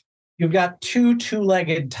month, you've got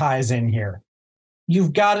two-legged ties in here.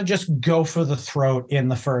 You've got to just go for the throat in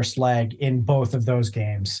the first leg in both of those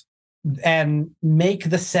games and make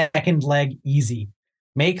the second leg easy.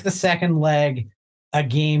 Make the second leg a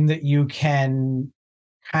game that you can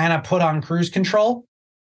kind of put on cruise control,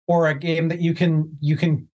 or a game that you can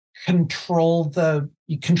control the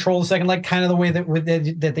second leg, kind of the way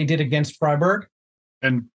that they did against Freiburg.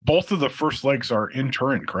 And both of the first legs are in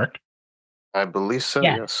Turin, correct? I believe so.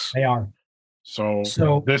 Yeah, yes, they are.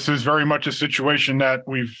 So this is very much a situation that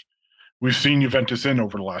we've seen Juventus in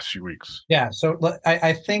over the last few weeks. Yeah. So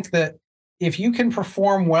I think that if you can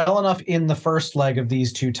perform well enough in the first leg of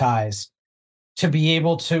these two ties to be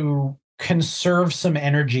able to conserve some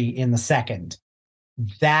energy in the second,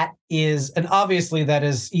 and obviously that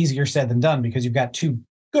is easier said than done, because you've got two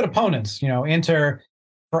good opponents. Inter,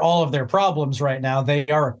 for all of their problems right now, they've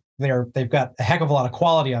got a heck of a lot of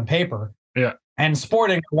quality on paper. Yeah. And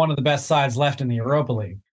Sporting are one of the best sides left in the Europa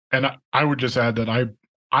League. And I would just add that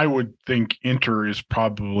I would think Inter is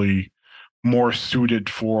probably more suited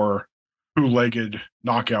for two-legged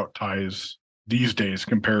knockout ties these days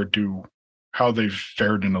compared to how they've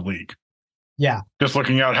fared in the league. Yeah. Just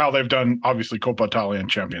looking at how they've done, obviously, Coppa Italia and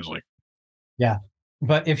Champions League. Yeah.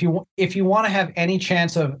 But if you want to have any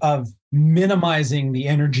chance of minimizing the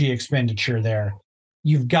energy expenditure there,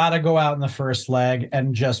 you've got to go out in the first leg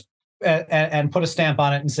and just and put a stamp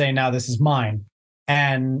on it and say, now this is mine.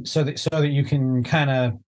 And so that you can kind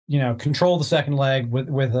of, control the second leg with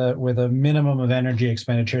a minimum of energy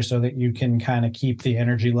expenditure, so that you can kind of keep the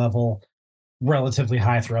energy level relatively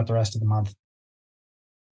high throughout the rest of the month.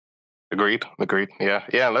 Agreed.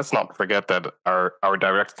 Yeah. Let's not forget that our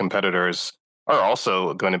direct competitors are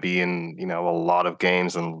also going to be in, a lot of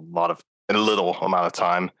games and in a little amount of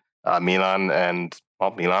time. Milan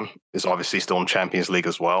is obviously still in Champions League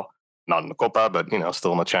as well. Not in the Coppa, but,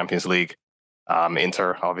 still in the Champions League.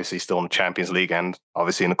 Inter, obviously, still in the Champions League and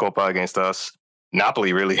obviously in the Coppa against us.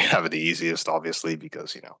 Napoli really have it the easiest, obviously,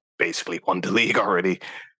 because, basically won the league already.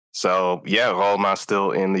 So, yeah, Roma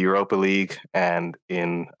still in the Europa League and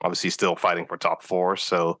obviously still fighting for top 4.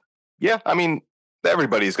 So, yeah, I mean,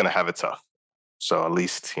 everybody's going to have it tough. So at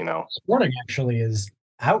least, Sporting actually is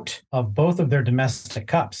out of both of their domestic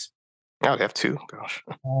cups. Yeah, they have 2. Gosh.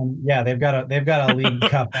 Yeah, they've got a league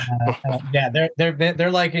cup.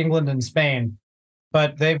 They're like England and Spain,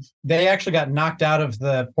 but they actually got knocked out of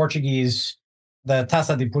the Portuguese, the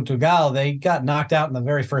Taça de Portugal. They got knocked out in the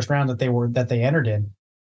very first round that they entered in,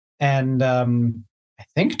 and I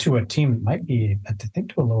think to a team that might be, I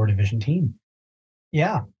think to a lower division team.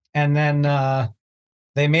 Yeah. And then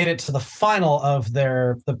they made it to the final of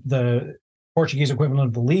the Portuguese equivalent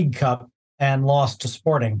of the League Cup and lost to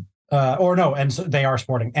Sporting. And so they are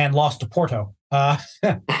Sporting and lost to Porto.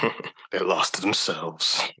 They lost to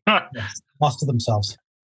themselves. Yes, lost to themselves.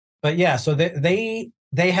 But yeah, so they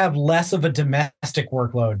have less of a domestic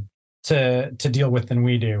workload to deal with than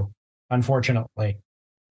we do, unfortunately.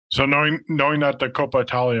 So knowing that the Coppa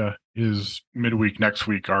Italia is midweek next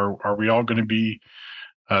week, are we all going to be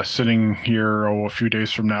sitting here a few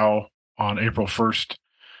days from now on April 1st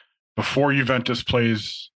before Juventus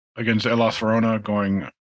plays against Hellas Verona going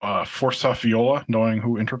Forza Viola, knowing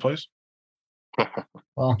who Inter plays?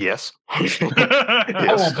 Well, yes. I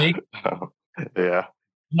won't be. Yeah.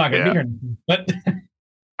 I'm not going to be here, but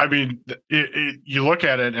I mean, you look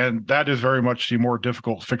at it, and that is very much the more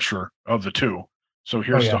difficult fixture of the two. So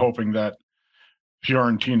here's to hoping that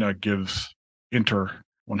Fiorentina gives Inter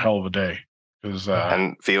one hell of a day.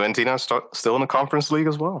 And Fiorentina still in the Conference League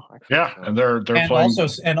as well. Actually. Yeah, and they're playing.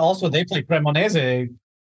 Also they play Cremonese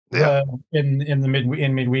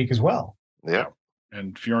in midweek as well. Yeah,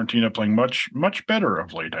 and Fiorentina playing much better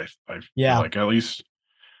of late. I feel like at least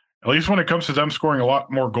when it comes to them scoring a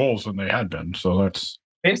lot more goals than they had been. So that's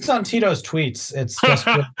based on Tito's tweets. It's just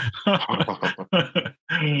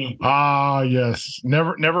yes.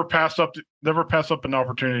 Never pass up an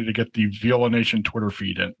opportunity to get the Viola Nation Twitter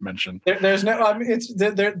feed mentioned. There's no. I mean, it's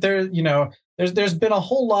there. You know, there's been a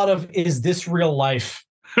whole lot of "is this real life"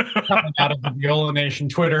 coming out of the Viola Nation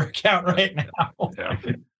Twitter account right now.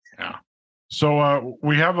 Yeah. So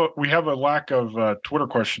we have a lack of Twitter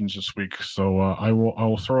questions this week. So I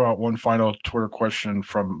will throw out one final Twitter question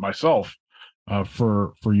from myself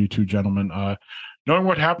for you two gentlemen. Knowing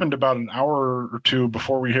what happened about an hour or two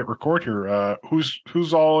before we hit record here,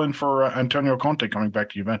 who's all in for Antonio Conte coming back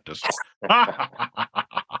to Juventus?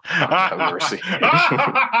 Mercy.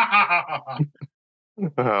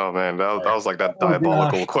 Oh man, that was like that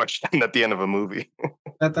diabolical question at the end of a movie.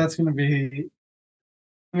 That's going to be.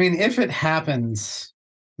 I mean, if it happens,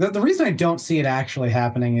 the reason I don't see it actually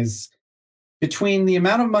happening is between the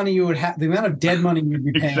amount of money you would have, the amount of dead money you'd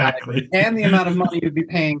be paying, and the amount of money you'd be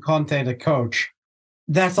paying Conte to coach.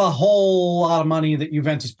 That's a whole lot of money that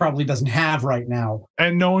Juventus probably doesn't have right now.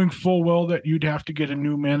 And knowing full well that you'd have to get a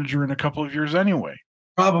new manager in a couple of years anyway.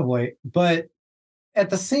 Probably. But at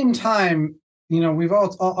the same time, you know, we've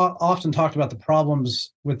all often talked about the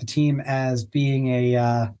problems with the team as being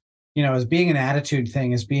as being an attitude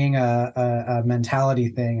thing, as being a mentality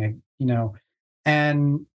thing,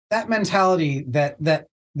 and that mentality that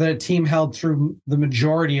the team held through the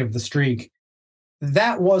majority of the streak,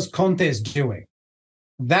 that was Conte's doing.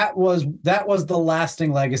 That was the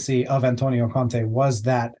lasting legacy of Antonio Conte, was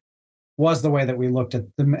the way that we looked at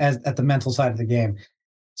at the mental side of the game.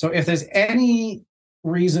 So if there's any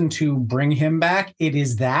reason to bring him back, it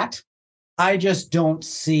is that. I just don't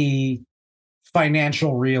see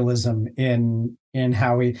financial realism in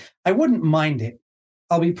how I wouldn't mind it.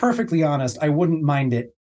 I'll be perfectly honest, I wouldn't mind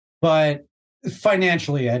it, but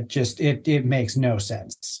financially it makes no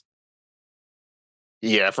sense.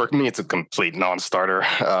 Yeah, for me, it's a complete non-starter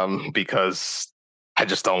because I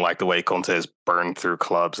just don't like the way Conte has burned through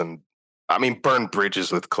clubs and, burned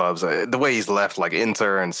bridges with clubs. The way he's left, like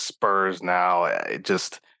Inter and Spurs now, it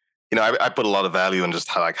just, I put a lot of value in just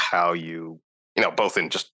how you, both in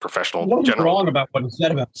just professional. What's wrong about what he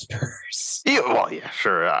said about Spurs? Yeah, well, yeah,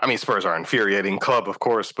 sure. Spurs are an infuriating club, of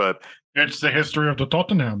course, but it's the history of the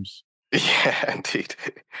Tottenhams. Yeah, indeed.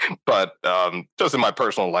 But just in my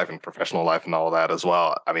personal life and professional life and all that as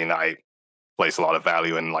well, I place a lot of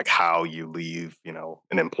value in how you leave,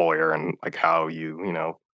 an employer and how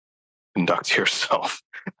you, conduct yourself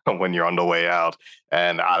when you're on the way out.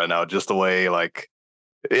 And I don't know, just the way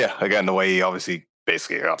the way he obviously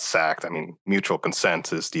basically got sacked. Mutual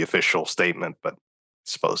consent is the official statement, but I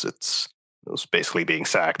suppose it was basically being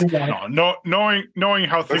sacked. No, knowing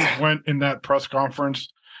how things went in that press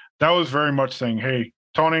conference, that was very much saying, "Hey,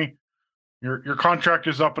 Tony, your contract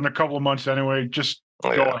is up in a couple of months anyway. Just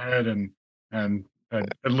go ahead and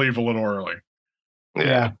leave a little early."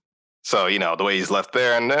 Yeah. So the way he's left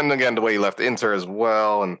there, and then again the way he left Inter as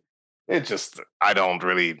well, and it just I don't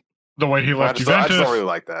really the way he left Juventus. I just don't really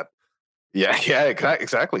like that. Yeah,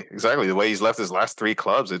 exactly. The way he's left his last three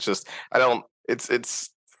clubs, it's just I don't. It's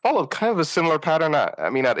followed kind of a similar pattern.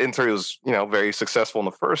 At Inter, he was very successful in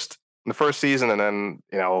the first season, and then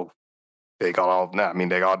they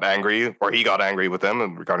got angry, or he got angry with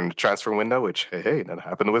them regarding the transfer window, which hey, that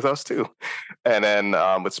happened with us too. And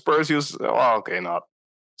then with Spurs, he was not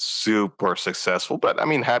super successful, but I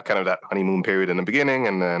mean, had kind of that honeymoon period in the beginning,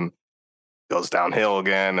 and then goes downhill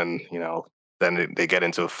again, and then they get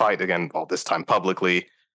into a fight again, all this time publicly.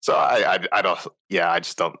 So I don't, I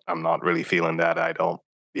just don't, I'm not really feeling that. I don't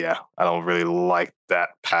really like that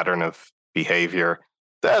pattern of behavior.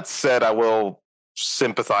 That said, I will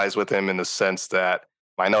sympathize with him in the sense that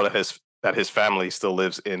I know that his family still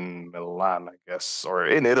lives in Milan, I guess, or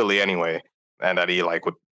in Italy anyway, and that he like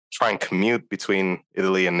would try and commute between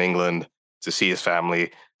Italy and England to see his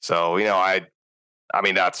family. So I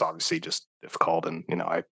mean, that's obviously just difficult, and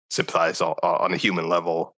I sympathize on a human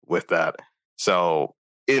level with that. So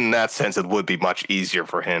in that sense, it would be much easier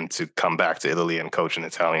for him to come back to Italy and coach an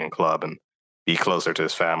Italian club and be closer to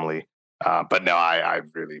his family. But no, I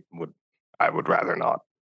really would. I would rather not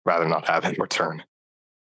have him return.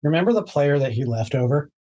 Remember the player that he left over?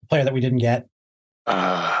 The player that we didn't get?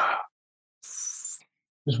 It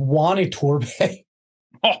was Wani Tourbe.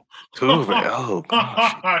 Oh, Tuve. Oh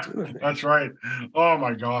gosh. That's right. Oh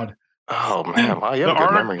my God. Oh man. Wow, you have a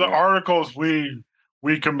good memory. The articles we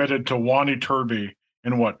committed to Wani Turby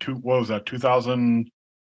in what was that? 2013?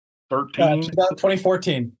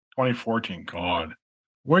 2014. 2014. God,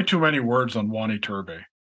 way too many words on Wani Turby. He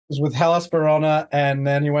was with Hellas Verona, and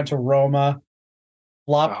then he went to Roma.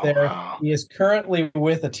 Flopped there. Wow. He is currently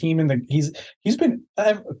with a team in the. He's been.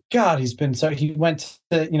 God, he's been so. He went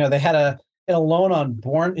to. They had a loan on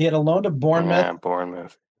He had a loan to Bournemouth. Yeah,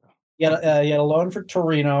 Bournemouth. He had a loan for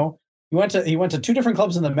Torino. He went to two different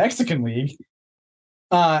clubs in the Mexican League,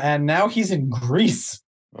 and now he's in Greece.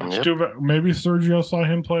 Yep. Maybe Sergio saw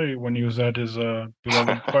him play when he was at his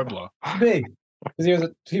beloved Puebla. Big, because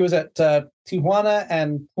he was at Tijuana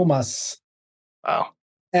and Pumas. Wow.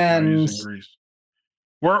 And he's in Greece.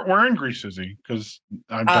 Where in Greece is he? Because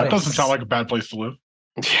that doesn't sound like a bad place to live.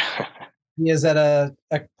 He is at a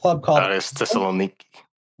club called Thessaloniki,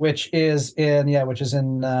 which is in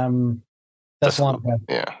Thessalonica.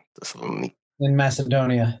 Yeah, Thessaloniki in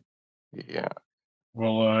Macedonia. Yeah.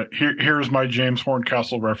 Well, here's my James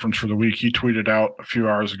Horncastle reference for the week. He tweeted out a few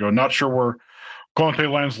hours ago. Not sure where Conte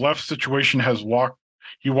lands left situation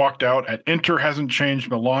he walked out at Inter hasn't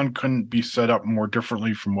changed. Milan couldn't be set up more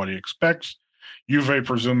differently from what he expects. Juve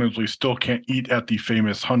presumably still can't eat at the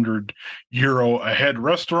famous €100 a head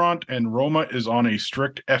restaurant, and Roma is on a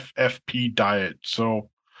strict FFP diet. So,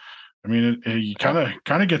 I mean, you kind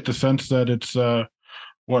of get the sense that it's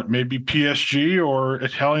maybe PSG or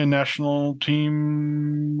Italian national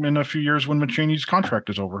team in a few years when Mancini's contract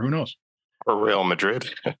is over. Who knows? Or Real Madrid.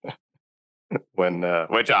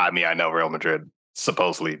 Which I mean, I know Real Madrid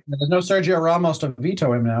supposedly. There's no Sergio Ramos to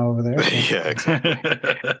veto him now over there. Yeah, exactly.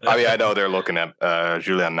 I mean, I know they're looking at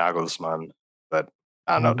Julian Nagelsmann, but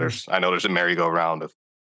I don't know. I know there's a merry-go-round of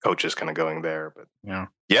coaches kind of going there, but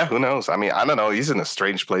yeah, who knows? I mean, I don't know. He's in a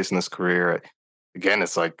strange place in his career. Again,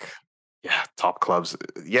 it's like, top clubs.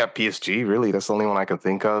 Yeah, PSG. Really, that's the only one I can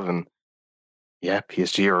think of, and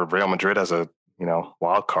PSG or Real Madrid as a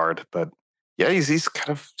wild card, but. Yeah, he's kind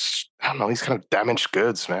of, I don't know, he's kind of damaged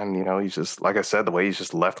goods, man. He's just, like I said, the way he's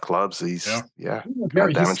just left clubs, he's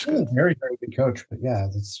very damaged goods. A very, very good coach, but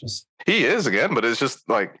it's just. He is, again, but it's just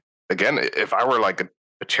like, again, if I were like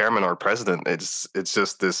a chairman or a president, it's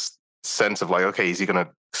just this sense of like, okay, is he going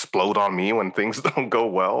to explode on me when things don't go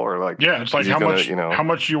well? Or like, it's like how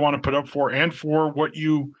much you want to put up for, and for what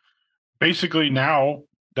you basically, now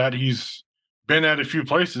that he's been at a few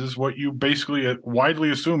places, what you basically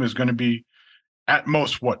widely assume is going to be at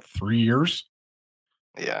most 3 years.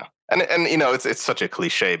 Yeah, and it's such a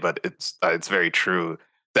cliche, but it's very true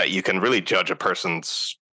that you can really judge a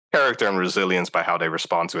person's character and resilience by how they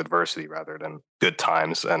respond to adversity rather than good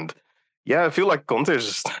times. And I feel like Conte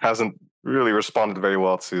just hasn't really responded very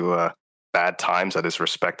well to bad times at his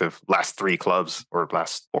respective last three clubs, or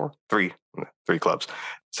last three clubs.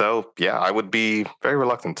 So I would be very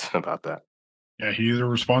reluctant about that. Yeah, he either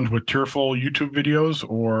responds with tearful YouTube videos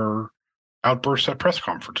or outbursts at press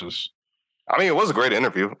conferences. I mean, it was a great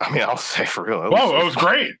interview. I mean, I'll say for real. It was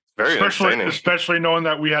great. Very entertaining. Especially knowing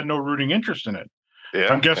that we had no rooting interest in it. Yeah,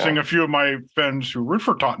 I'm guessing a few of my friends who root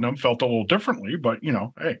for Tottenham felt a little differently, but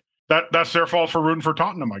hey, that's their fault for rooting for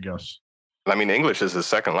Tottenham, I guess. I mean, English is his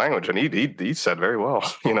second language, and he said very well.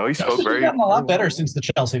 He spoke very. He's gotten a lot better since the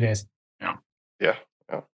Chelsea days. Yeah.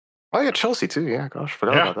 Oh, Chelsea too. Yeah, gosh,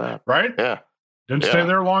 forgot about that. Right? Yeah. Didn't stay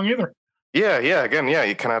there long either. Yeah. Again,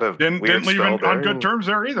 you kind of didn't leave on good terms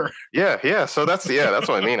there either. Yeah. So that's what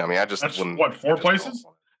I mean. I mean, I just wouldn't. What, 4 places?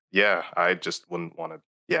 Yeah, I just wouldn't want to.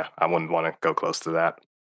 Yeah, I wouldn't want to go close to that.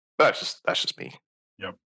 That's just me.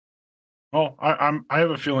 Yep. Well, I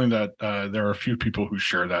have a feeling that there are a few people who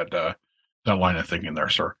share that line of thinking there,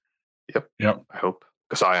 sir. Yep. I hope.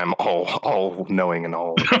 because I am all knowing and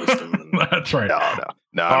all wisdom. That's right.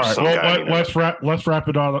 No. All right. Well, let's wrap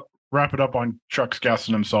it up on Chuck's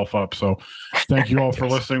gassing himself up. So thank you all for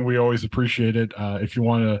listening. We always appreciate it. If you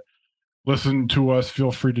want to listen to us,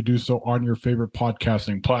 feel free to do so on your favorite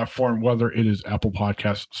podcasting platform, whether it is Apple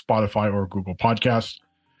Podcasts, Spotify, or Google Podcasts.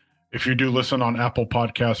 If you do listen on Apple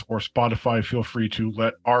Podcasts or Spotify, feel free to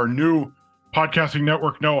let our new podcasting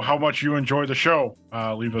network know how much you enjoy the show.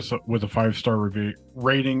 Leave us with a 5-star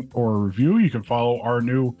rating or review. You can follow our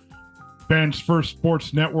new Fans First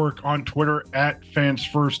Sports Network on Twitter at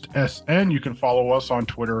FansFirstSN. You can follow us on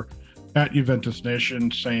Twitter at Juventus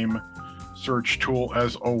Nation. Same search tool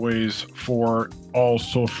as always for all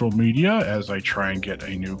social media as I try and get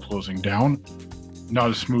a new closing down.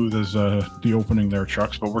 Not as smooth as the opening there,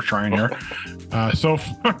 Chucks, but we're trying here. So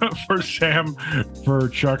for Sam, for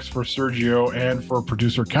Chucks, for Sergio, and for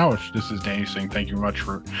producer Couch, this is Danny saying thank you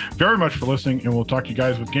very much for listening, and we'll talk to you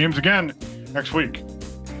guys with games again next week.